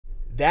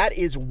That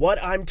is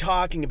what I'm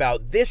talking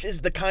about. This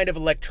is the kind of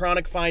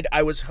electronic find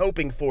I was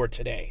hoping for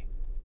today.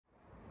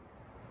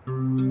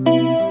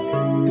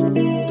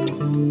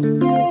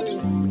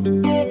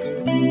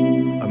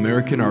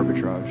 American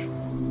Arbitrage.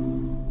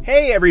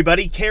 Hey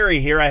everybody, Cary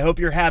here. I hope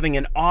you're having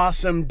an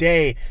awesome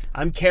day.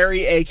 I'm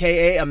Cary,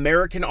 aka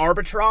American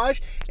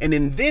Arbitrage, and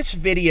in this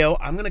video,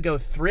 I'm gonna go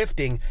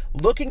thrifting,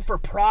 looking for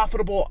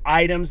profitable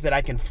items that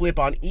I can flip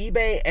on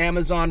eBay,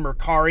 Amazon,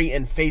 Cary,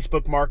 and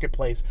Facebook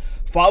Marketplace.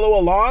 Follow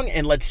along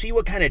and let's see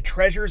what kind of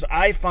treasures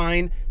I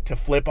find to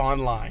flip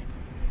online.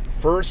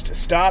 First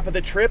stop of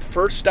the trip,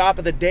 first stop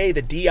of the day,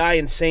 the DI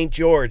in St.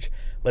 George.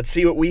 Let's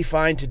see what we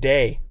find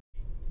today.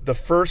 The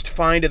first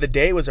find of the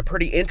day was a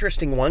pretty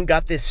interesting one.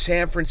 Got this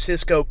San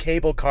Francisco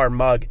cable car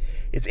mug.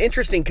 It's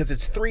interesting because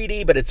it's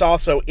 3D, but it's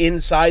also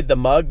inside the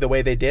mug the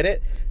way they did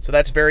it. So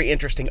that's very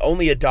interesting.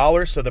 Only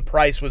 $1, so the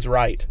price was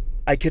right.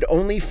 I could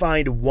only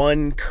find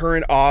one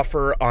current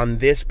offer on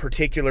this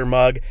particular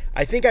mug.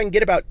 I think I can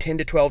get about $10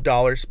 to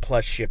 $12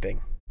 plus shipping.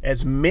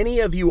 As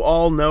many of you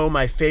all know,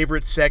 my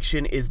favorite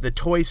section is the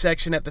toy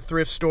section at the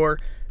thrift store.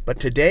 But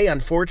today,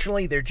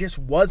 unfortunately, there just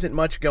wasn't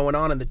much going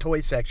on in the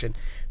toy section.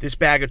 This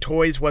bag of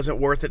toys wasn't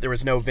worth it. There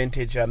was no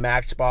vintage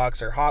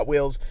Matchbox or Hot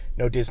Wheels,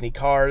 no Disney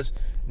cars,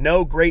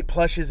 no great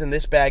plushes in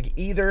this bag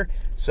either,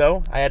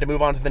 so I had to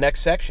move on to the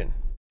next section.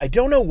 I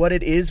don't know what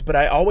it is, but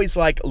I always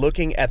like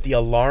looking at the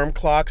alarm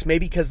clocks,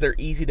 maybe because they're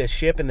easy to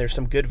ship and there's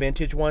some good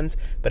vintage ones,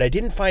 but I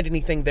didn't find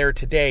anything there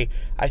today.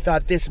 I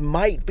thought this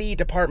might be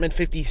Department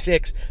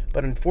 56,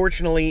 but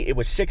unfortunately it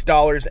was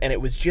 $6 and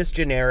it was just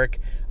generic.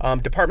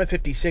 Department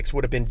 56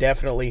 would have been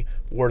definitely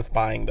worth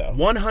buying though.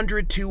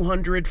 100,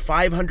 200,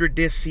 500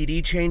 disc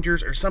CD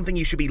changers are something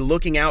you should be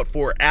looking out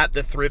for at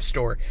the thrift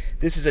store.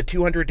 This is a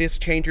 200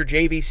 disc changer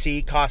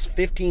JVC, costs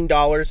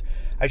 $15.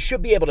 I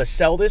should be able to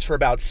sell this for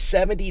about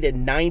 $70 to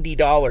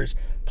 $90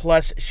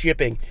 plus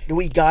shipping.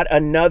 We got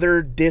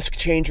another disc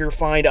changer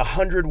find,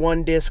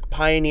 101 disc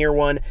Pioneer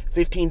one,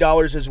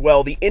 $15 as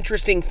well. The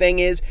interesting thing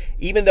is,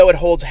 even though it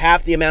holds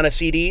half the amount of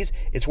CDs,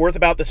 it's worth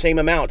about the same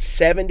amount,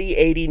 $70,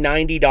 $80,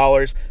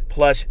 $90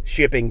 plus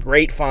shipping.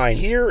 Great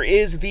finds. Here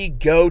is the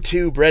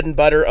go-to bread and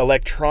butter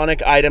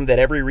electronic item that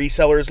every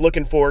reseller is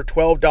looking for.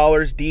 $12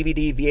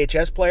 DVD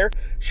VHS player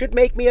should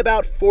make me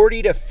about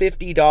 $40 to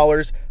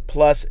 $50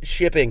 plus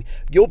shipping.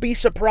 You'll be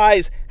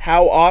surprised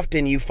how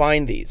often you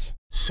find these.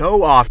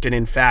 So often,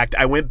 in fact,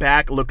 I went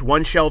back, looked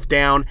one shelf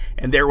down,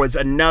 and there was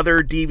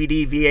another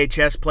DVD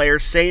VHS player,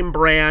 same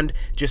brand,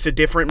 just a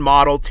different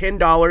model,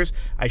 $10.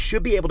 I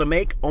should be able to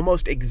make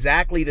almost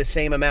exactly the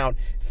same amount,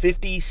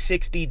 $50,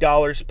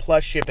 $60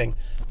 plus shipping.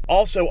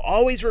 Also,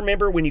 always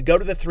remember when you go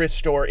to the thrift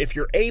store, if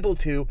you're able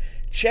to,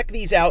 check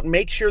these out,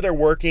 make sure they're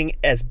working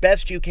as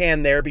best you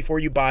can there before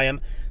you buy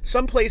them.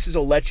 Some places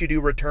will let you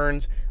do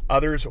returns,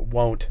 others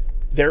won't.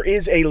 There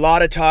is a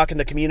lot of talk in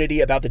the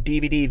community about the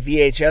DVD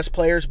VHS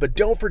players, but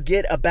don't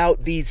forget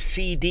about these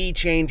CD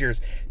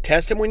changers.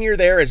 Test them when you're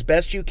there as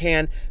best you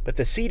can, but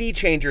the CD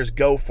changers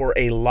go for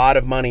a lot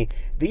of money.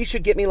 These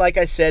should get me, like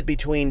I said,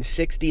 between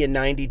 $60 and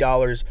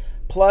 $90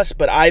 plus,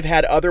 but I've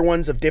had other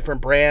ones of different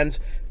brands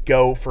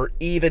go for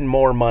even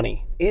more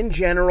money. In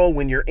general,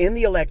 when you're in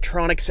the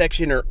electronic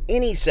section, or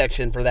any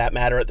section for that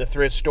matter at the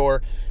thrift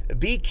store,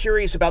 be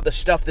curious about the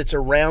stuff that's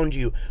around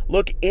you.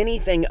 Look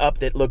anything up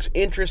that looks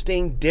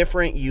interesting,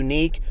 different,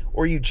 unique,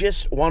 or you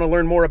just want to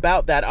learn more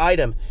about that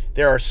item.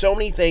 There are so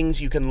many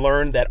things you can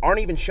learn that aren't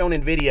even shown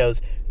in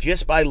videos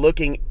just by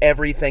looking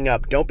everything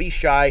up. Don't be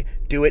shy,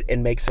 do it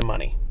and make some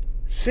money.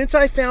 Since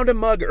I found a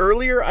mug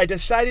earlier, I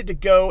decided to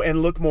go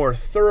and look more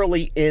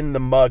thoroughly in the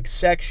mug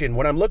section.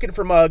 When I'm looking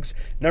for mugs,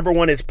 number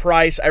one is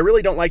price. I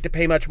really don't like to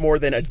pay much more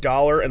than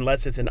 $1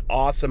 unless it's an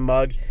awesome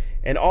mug.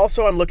 And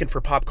also I'm looking for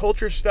pop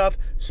culture stuff,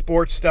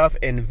 sports stuff,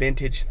 and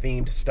vintage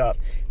themed stuff.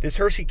 This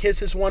Hershey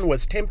Kisses one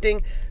was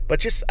tempting,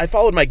 but I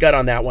followed my gut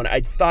on that one. I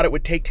thought it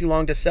would take too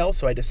long to sell,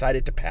 so I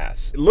decided to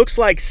pass. It looks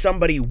like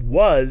somebody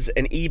was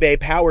an eBay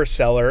power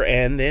seller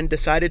and then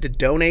decided to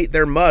donate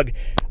their mug.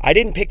 I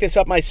didn't pick this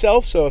up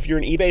myself, so if you're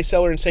an eBay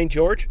seller in St.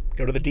 George,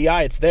 go to the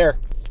DI, it's there.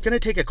 Gonna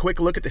take a quick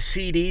look at the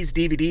CDs,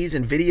 DVDs,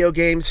 and video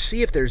games,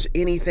 see if there's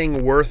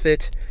anything worth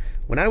it.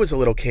 When I was a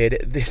little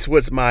kid, this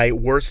was my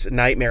worst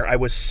nightmare. I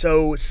was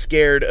so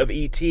scared of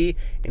E.T.,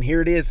 and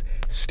here it is,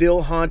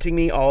 still haunting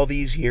me all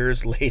these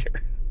years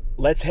later.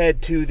 Let's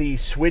head to the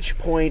Switch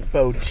Point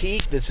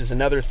Boutique. This is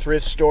another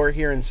thrift store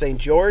here in St.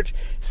 George.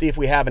 See if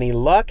we have any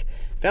luck.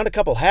 Found a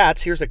couple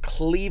hats. Here's a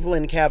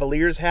Cleveland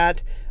Cavaliers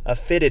hat, a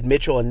fitted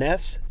Mitchell &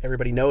 Ness.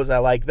 Everybody knows I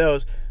like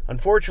those.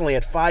 Unfortunately,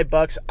 at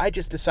 $5, I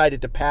just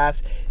decided to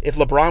pass. If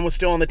LeBron was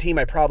still on the team,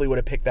 I probably would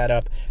have picked that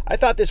up. I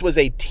thought this was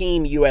a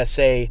Team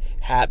USA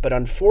hat, but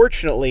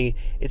unfortunately,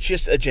 it's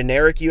just a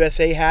generic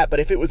USA hat.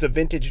 But if it was a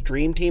vintage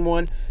Dream Team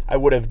one, I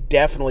would have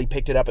definitely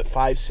picked it up at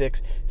 $5,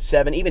 $6,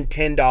 $7, even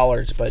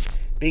 $10. But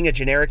being a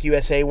generic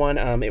USA one,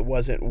 it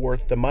wasn't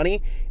worth the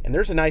money. And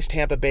there's a nice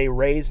Tampa Bay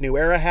Rays New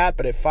Era hat,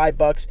 but at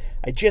 $5,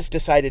 I just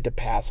decided to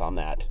pass on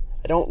that.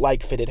 I don't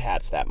like fitted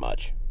hats that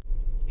much.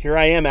 Here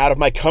I am out of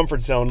my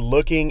comfort zone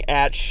looking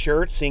at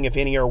shirts, seeing if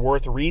any are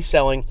worth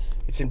reselling.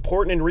 It's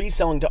important in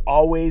reselling to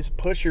always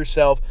push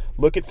yourself,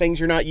 look at things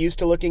you're not used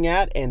to looking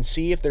at, and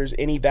see if there's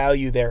any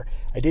value there.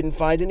 I didn't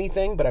find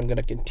anything, but I'm going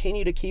to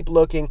continue to keep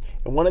looking,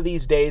 and one of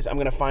these days I'm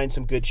going to find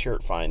some good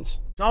shirt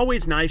finds. It's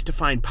always nice to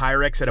find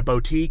Pyrex at a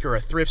boutique or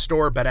a thrift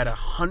store, but at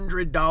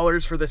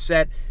 $100 for the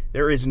set,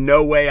 there is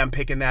no way I'm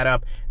picking that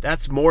up.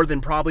 That's more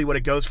than probably what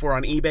it goes for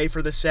on eBay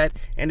for the set,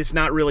 and it's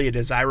not really a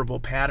desirable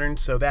pattern,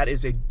 so that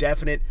is a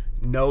definite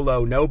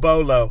no-low, no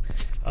bolo.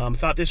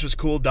 Thought this was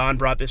cool. Don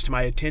brought this to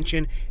my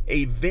attention.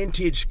 A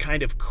vintage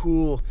kind of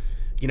cool,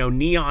 you know,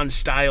 neon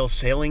style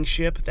sailing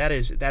ship. That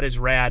is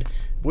rad.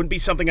 Wouldn't be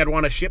something I'd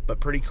want to ship, but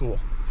pretty cool.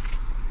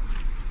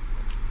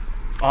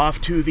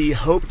 Off to the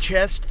Hope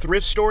Chest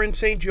thrift store in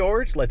St.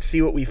 George. Let's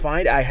see what we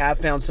find. I have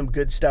found some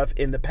good stuff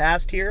in the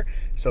past here,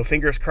 so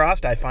fingers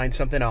crossed I find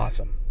something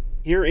awesome.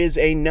 Here is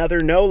another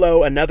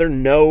no-low, another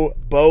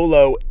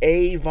no-bolo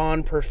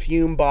Avon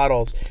perfume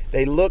bottles.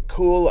 They look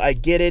cool, I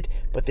get it,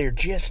 but they're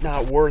just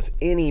not worth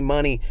any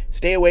money.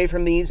 Stay away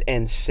from these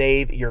and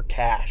save your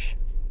cash.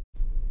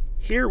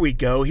 Here we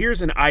go.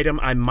 Here's an item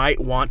I might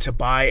want to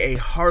buy, a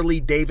Harley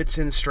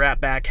Davidson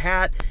strapback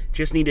hat.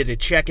 Just needed to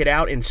check it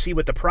out and see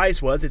what the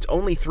price was. It's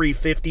only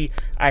 $3.50.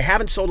 I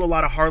haven't sold a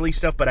lot of Harley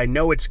stuff, but I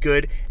know it's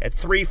good. At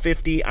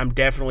 $3.50, I'm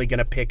definitely going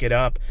to pick it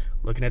up.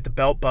 Looking at the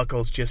belt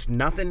buckles, just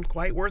nothing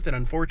quite worth it,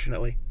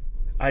 unfortunately.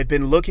 I've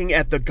been looking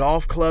at the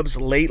golf clubs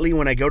lately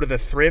when I go to the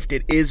thrift.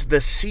 It is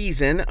the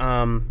season.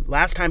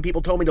 Last time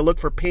people told me to look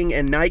for Ping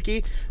and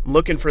Nike. I'm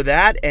looking for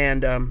that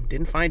and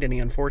didn't find any,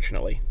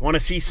 unfortunately. Want to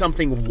see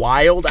something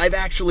wild? I've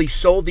actually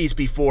sold these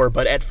before,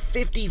 but at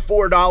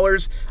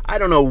 $54, I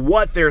don't know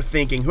what they're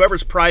thinking.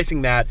 Whoever's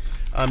pricing that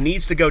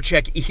needs to go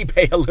check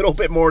eBay a little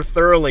bit more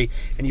thoroughly.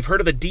 And you've heard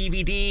of the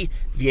DVD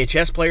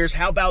VHS players.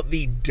 How about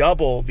the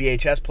double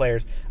VHS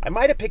players? I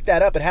might have picked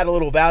that up. It had a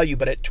little value,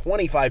 but at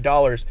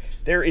 $25,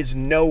 there is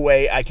no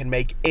way I can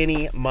make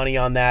any money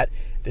on that.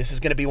 This is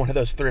going to be one of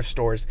those thrift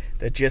stores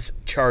that just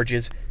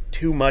charges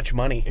too much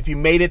money. If you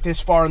made it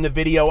this far in the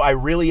video, I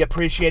really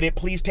appreciate it.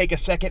 Please take a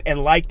second and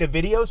like the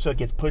video so it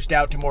gets pushed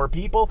out to more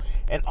people,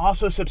 and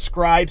also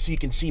subscribe so you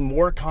can see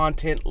more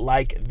content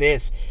like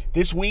this.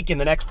 This week, in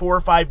the next 4 or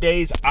 5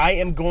 days, I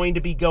am going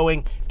to be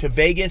going to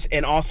Vegas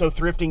and also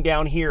thrifting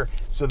down here,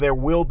 so there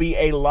will be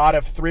a lot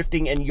of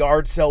thrifting and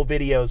yard sale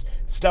videos,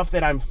 stuff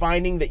that I'm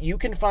finding that you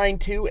can find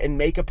too and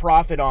make a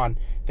profit on.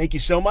 Thank you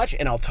so much,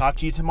 and I'll talk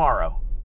to you tomorrow.